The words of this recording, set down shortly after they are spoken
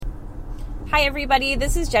Hi everybody,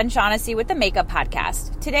 this is Jen Shaughnessy with the Makeup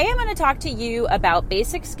Podcast. Today I'm going to talk to you about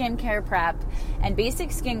basic skincare prep and basic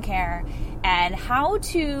skincare and how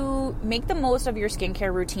to make the most of your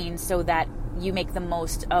skincare routine so that you make the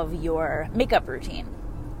most of your makeup routine.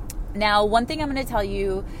 Now, one thing I'm going to tell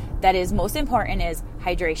you that is most important is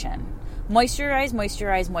hydration. Moisturize,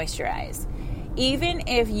 moisturize, moisturize. Even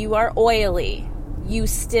if you are oily, you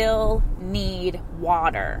still need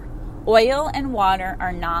water. Oil and water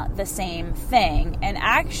are not the same thing. And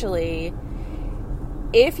actually,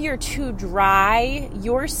 if you're too dry,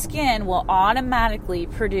 your skin will automatically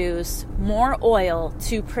produce more oil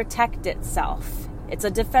to protect itself. It's a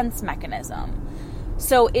defense mechanism.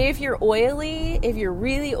 So if you're oily, if you're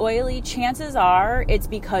really oily, chances are it's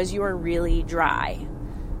because you are really dry.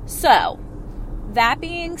 So, that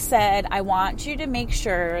being said, I want you to make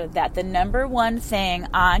sure that the number one thing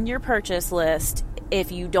on your purchase list,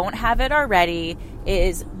 if you don't have it already,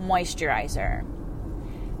 is moisturizer.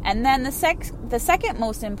 And then the second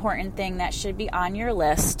most important thing that should be on your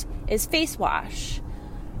list is face wash.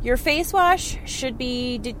 Your face wash should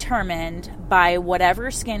be determined by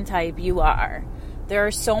whatever skin type you are. There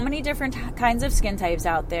are so many different kinds of skin types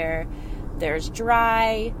out there. There's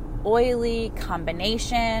dry, oily,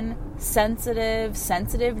 combination, sensitive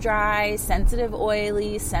dry, sensitive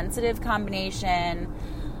oily, sensitive combination,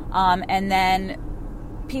 and then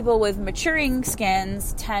people with maturing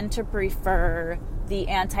skins tend to prefer the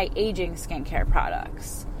anti-aging skincare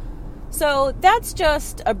products. So that's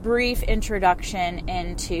just a brief introduction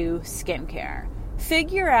into skincare.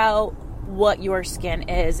 Figure out what your skin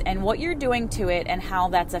is and what you're doing to it and how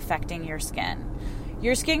that's affecting your skin.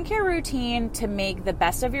 Your skincare routine to make the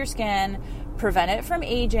best of your skin, prevent it from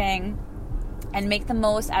aging, and make the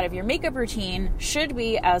most out of your makeup routine should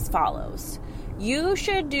be as follows. You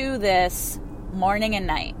should do this morning and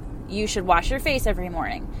night. You should wash your face every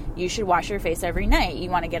morning. You should wash your face every night. You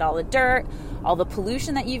want to get all the dirt, all the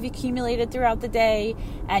pollution that you've accumulated throughout the day,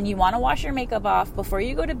 and you want to wash your makeup off before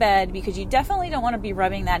you go to bed because you definitely don't want to be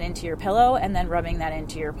rubbing that into your pillow and then rubbing that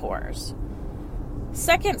into your pores.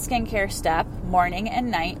 Second skincare step, morning and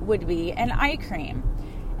night, would be an eye cream.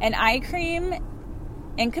 An eye cream,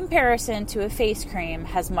 in comparison to a face cream,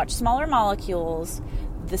 has much smaller molecules.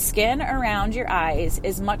 The skin around your eyes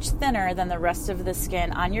is much thinner than the rest of the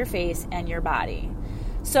skin on your face and your body.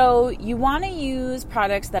 So you want to use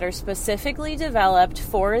products that are specifically developed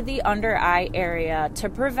for the under eye area to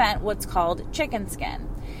prevent what's called chicken skin.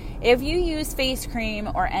 If you use face cream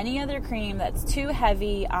or any other cream that's too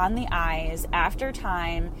heavy on the eyes, after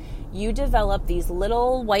time, you develop these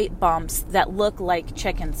little white bumps that look like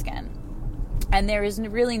chicken skin. And there is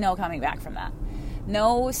really no coming back from that.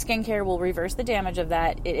 No skincare will reverse the damage of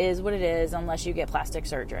that. It is what it is unless you get plastic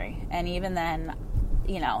surgery. And even then,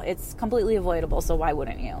 it's completely avoidable, so why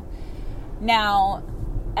wouldn't you? Now,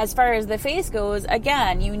 as far as the face goes,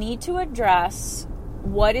 again, you need to address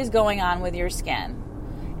what is going on with your skin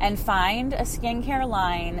and find a skincare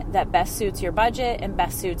line that best suits your budget and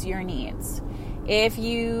best suits your needs. If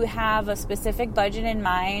you have a specific budget in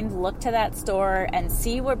mind, look to that store and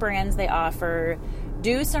see what brands they offer.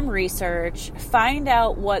 Do some research, find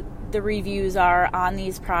out what the reviews are on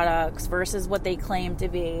these products versus what they claim to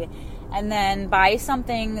be, and then buy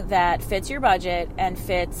something that fits your budget and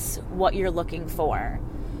fits what you're looking for.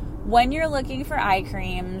 When you're looking for eye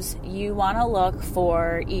creams, you want to look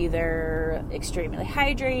for either extremely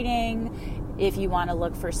hydrating, if you want to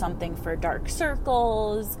look for something for dark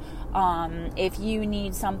circles, if you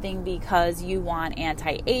need something because you want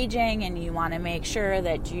anti-aging and you want to make sure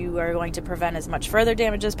that you are going to prevent as much further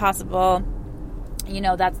damage as possible,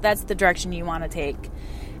 that's the direction you want to take.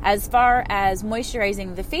 As far as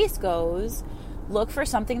moisturizing the face goes, look for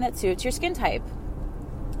something that suits your skin type.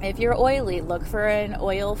 If you're oily, look for an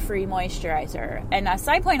oil-free moisturizer. And a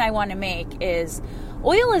side point I want to make is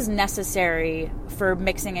oil is necessary for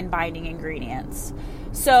mixing and binding ingredients.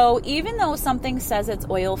 So even though something says it's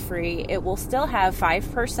oil-free, it will still have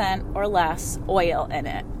 5% or less oil in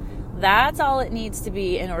it. That's all it needs to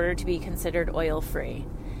be in order to be considered oil-free.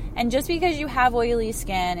 And just because you have oily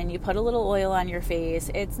skin and you put a little oil on your face,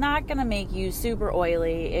 it's not going to make you super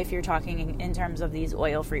oily if you're talking in terms of these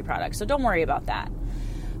oil-free products. So don't worry about that.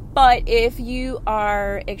 But if you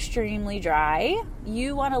are extremely dry,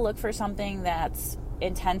 you want to look for something that's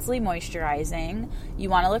intensely moisturizing. You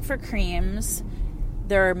want to look for creams.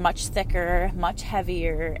 They're much thicker, much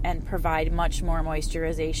heavier, and provide much more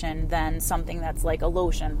moisturization than something that's like a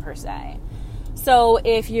lotion per se. So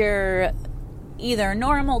if you're either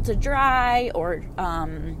normal to dry or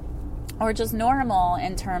or just normal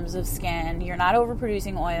in terms of skin, you're not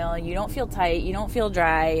overproducing oil, you don't feel tight, you don't feel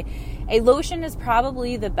dry, a lotion is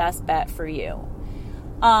probably the best bet for you.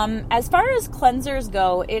 As far as cleansers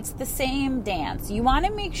go, it's the same dance. You want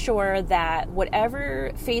to make sure that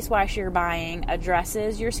whatever face wash you're buying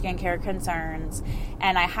addresses your skincare concerns.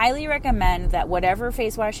 And I highly recommend that whatever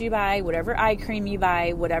face wash you buy, whatever eye cream you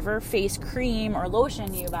buy, whatever face cream or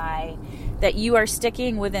lotion you buy, that you are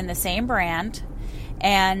sticking within the same brand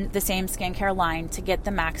and the same skincare line to get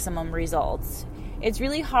the maximum results. It's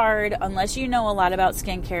really hard, unless you know a lot about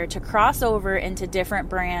skincare, to cross over into different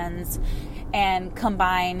brands and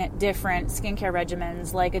combine different skincare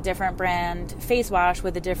regimens, like a different brand face wash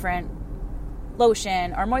with a different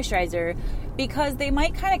lotion or moisturizer, because they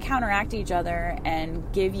might kind of counteract each other and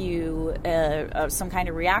give you some kind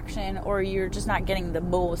of reaction, or you're just not getting the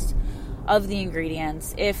most of the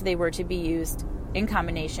ingredients if they were to be used in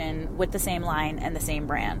combination with the same line and the same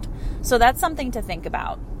brand. So that's something to think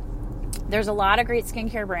about. There's a lot of great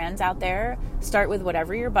skincare brands out there. Start with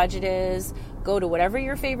whatever your budget is. Go to whatever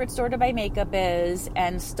your favorite store to buy makeup is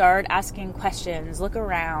and start asking questions. Look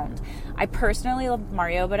around. I personally love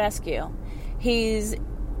Mario Badescu. He's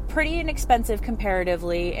pretty inexpensive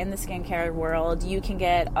comparatively in the skincare world. You can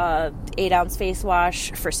get a 8-ounce face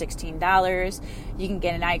wash for $16. You can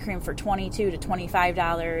get an eye cream for $22 to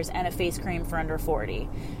 $25 and a face cream for under $40.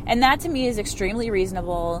 And that to me is extremely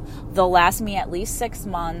reasonable. They'll last me at least 6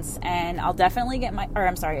 months, and I'll definitely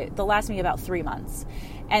they'll last me about 3 months.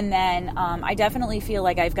 And then I definitely feel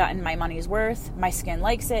like I've gotten my money's worth. My skin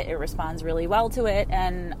likes it. It responds really well to it.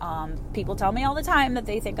 And people tell me all the time that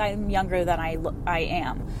they think I'm younger than I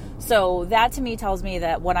am. So that to me tells me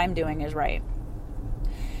that what I'm doing is right.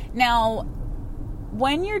 Now,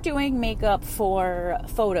 when you're doing makeup for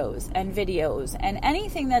photos and videos and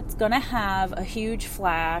anything that's going to have a huge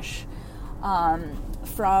flash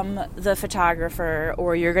from the photographer,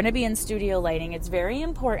 or you're going to be in studio lighting, it's very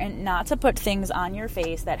important not to put things on your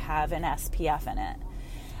face that have an SPF in it.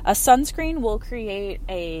 A sunscreen will create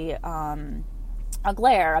a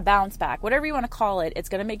glare, a bounce back, whatever you want to call it. It's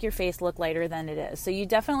going to make your face look lighter than it is. So you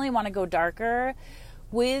definitely want to go darker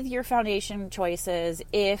with your foundation choices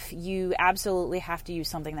if you absolutely have to use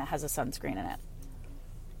something that has a sunscreen in it.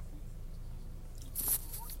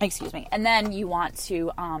 Excuse me. And then you want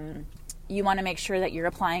to make sure that you're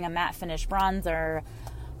applying a matte finish bronzer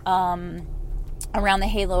around the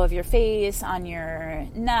halo of your face, on your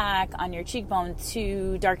neck, on your cheekbone,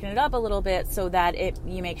 to darken it up a little bit so that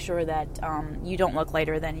you make sure that you don't look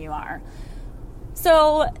lighter than you are.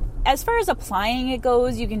 So as far as applying it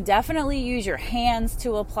goes, you can definitely use your hands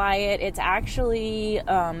to apply it. It's actually,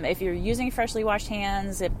 if you're using freshly washed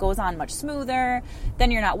hands, it goes on much smoother.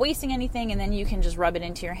 Then you're not wasting anything, and then you can just rub it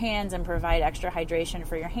into your hands and provide extra hydration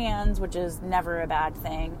for your hands, which is never a bad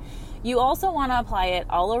thing. You also want to apply it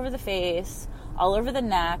all over the face, all over the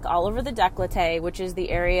neck, all over the décolleté, which is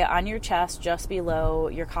the area on your chest just below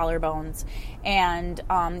your collarbones. And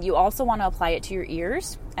you also want to apply it to your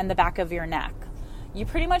ears and the back of your neck. You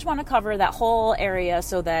pretty much want to cover that whole area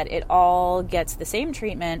so that it all gets the same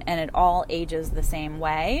treatment and it all ages the same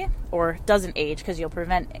way, or doesn't age, because you'll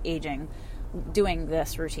prevent aging doing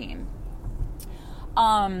this routine.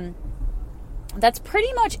 That's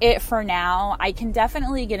pretty much it for now. I can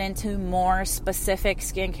definitely get into more specific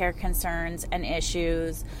skincare concerns and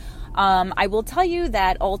issues. I will tell you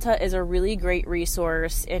that Ulta is a really great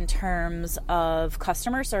resource in terms of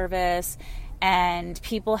customer service and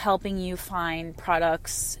people helping you find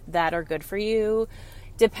products that are good for you.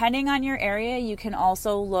 Depending on your area, you can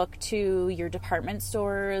also look to your department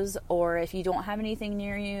stores, or if you don't have anything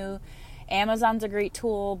near you, Amazon's a great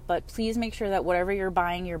tool, but please make sure that whatever you're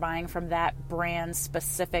buying from that brand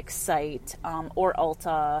specific site, or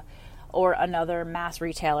Ulta, or another mass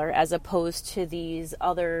retailer, as opposed to these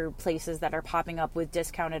other places that are popping up with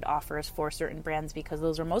discounted offers for certain brands, because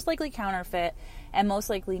those are most likely counterfeit and most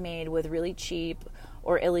likely made with really cheap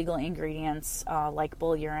or illegal ingredients, like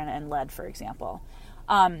bull urine and lead, for example.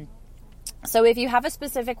 So if you have a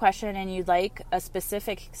specific question and you'd like a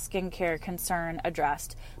specific skincare concern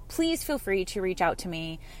addressed, please feel free to reach out to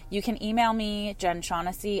me. You can email me,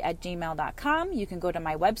 jenshaughnessy@gmail.com. You can go to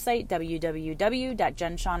my website,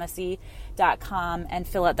 www.jenshaughnessy.com, and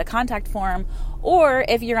fill out the contact form. Or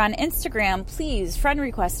if you're on Instagram, please friend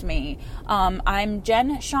request me. I'm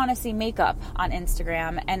Jen Shaughnessy Makeup on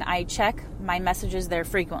Instagram, and I check my messages there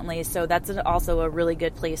frequently. So that's also a really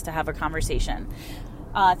good place to have a conversation.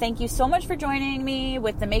 Thank you so much for joining me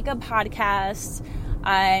with the Makeup Podcast.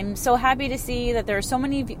 I'm so happy to see that there are so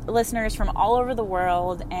many listeners from all over the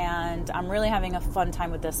world, and I'm really having a fun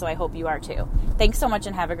time with this, so I hope you are too. Thanks so much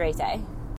and have a great day.